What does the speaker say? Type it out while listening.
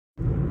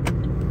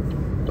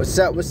What's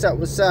up,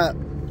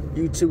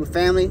 YouTube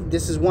family?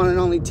 This is one and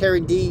only Terry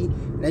D.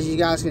 And as you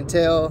guys can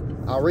tell,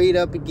 I'll read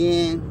up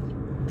again.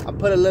 I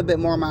put a little bit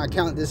more on my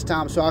account this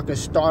time so I can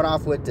start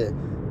off with the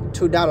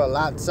 $2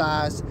 lot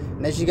size.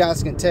 And as you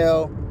guys can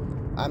tell,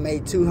 I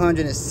made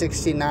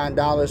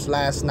 $269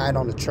 last night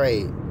on the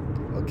trade.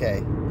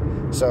 Okay,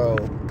 so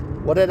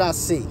what did I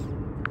see?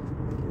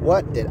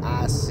 What did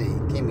I see?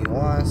 Give me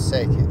 1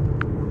 second.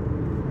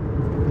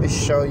 Let me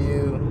show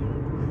you.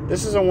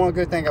 This is the one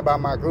good thing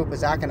about my group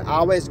is I can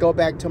always go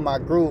back to my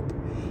group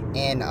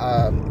and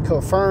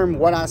confirm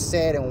what I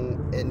said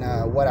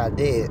and what I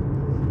did.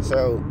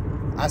 So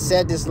I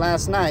said this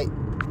last night.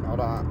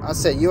 Hold on. I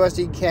said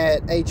USD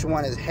CAD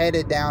H1 is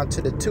headed down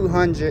to the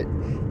 200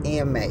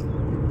 EMA.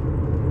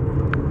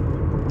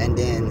 And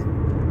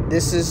then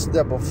this is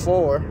the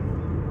before.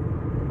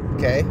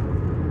 Okay.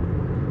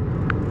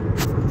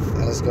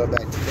 Now let's go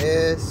back to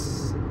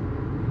this.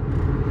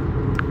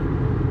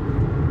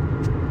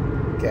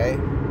 Okay.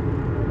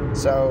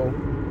 So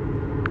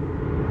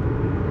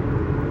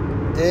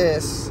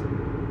this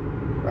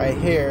right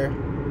here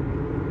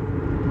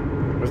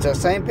was the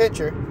same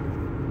picture,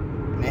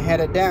 and it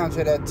headed down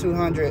to that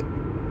 200,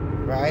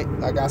 right?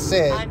 Like I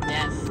said.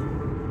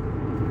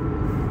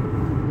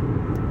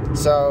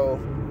 So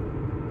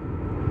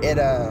it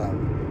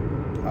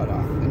hold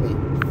on, let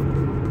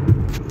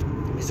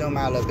me zoom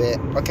out a little bit.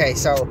 Okay,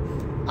 so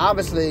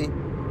obviously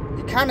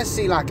you kind of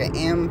see like an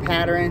M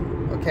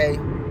pattern. Okay,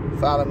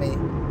 follow me.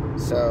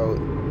 So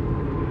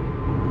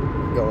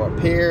go up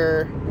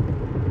here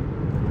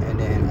and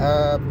then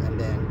up and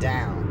then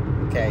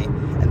down. Okay,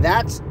 and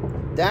that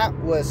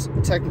was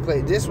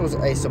technically, this was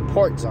a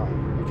support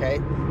zone. Okay,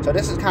 so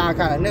this is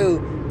kind of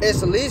new.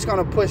 It's at least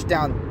going to push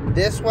down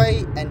this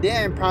way and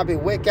then probably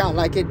wick out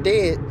like it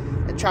did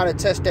and try to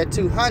touch that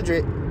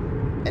 200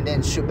 and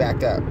then shoot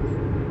back up.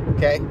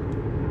 Okay,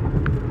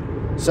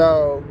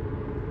 so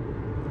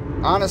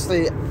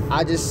honestly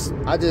I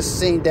just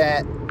seen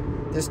that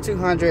this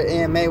 200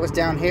 EMA was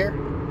down here.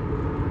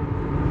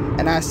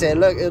 And I said,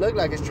 look, it looked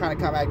like it's trying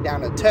to come back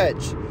down a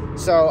touch.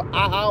 So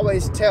I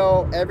always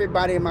tell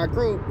everybody in my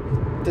group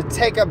to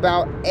take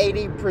about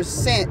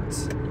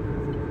 80%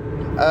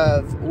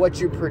 of what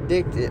you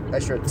predicted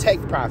as your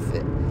take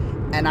profit.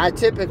 And I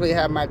typically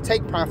have my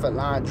take profit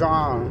line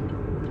drawn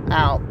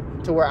out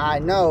to where I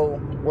know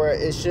where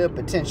it should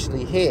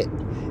potentially hit.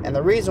 And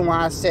the reason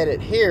why I said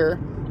it here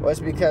was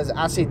because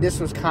I see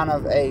this was kind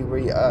of a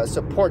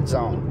support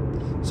zone.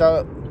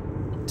 So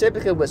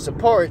typically with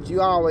supports, you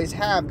always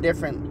have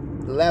different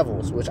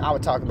levels, which I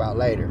would talk about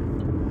later.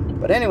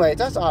 But anyways,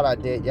 that's all I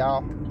did,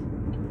 y'all.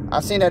 I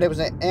seen that it was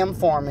an M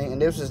forming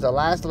and this was the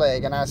last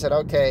leg, and I said,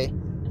 okay,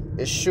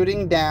 it's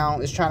shooting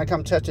down, it's trying to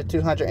come touch the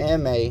 200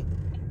 EMA,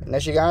 and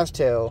as you guys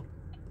tell,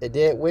 it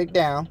did wick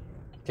down.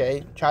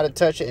 Okay, try to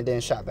touch it and then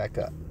shot back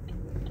up.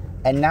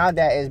 And now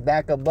that it's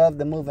back above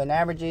the moving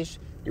averages,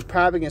 you're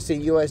probably gonna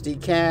see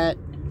USD CAD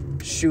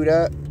shoot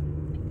up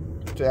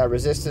to that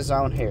resistance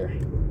zone here.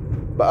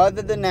 But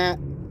other than that,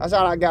 that's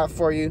all I got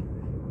for you.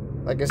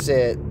 Like I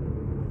said,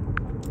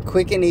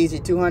 quick and easy,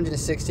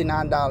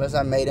 $269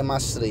 I made in my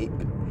sleep.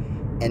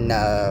 And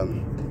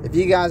if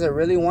you guys are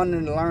really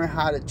wanting to learn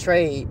how to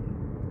trade,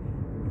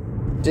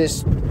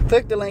 just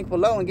click the link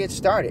below and get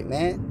started,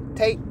 man.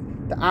 Take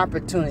the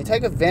opportunity,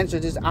 take advantage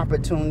of this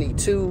opportunity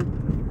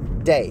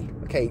today.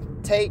 Okay,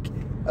 take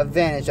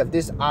advantage of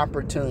this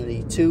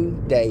opportunity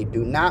today.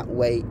 Do not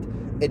wait.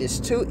 It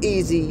is too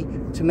easy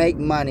to make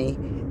money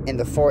in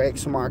the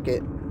Forex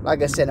market.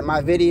 Like I said, in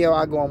my video,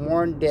 I go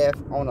more in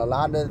depth on a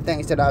lot of the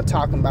things that I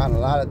talk about and a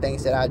lot of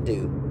things that I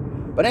do.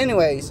 But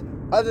anyways,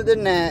 other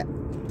than that,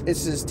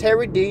 this is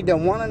Terry D, the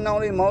one and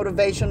only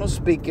motivational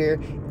speaker.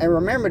 And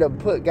remember to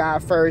put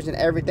God first and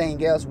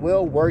everything else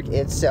will work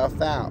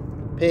itself out.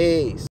 Peace.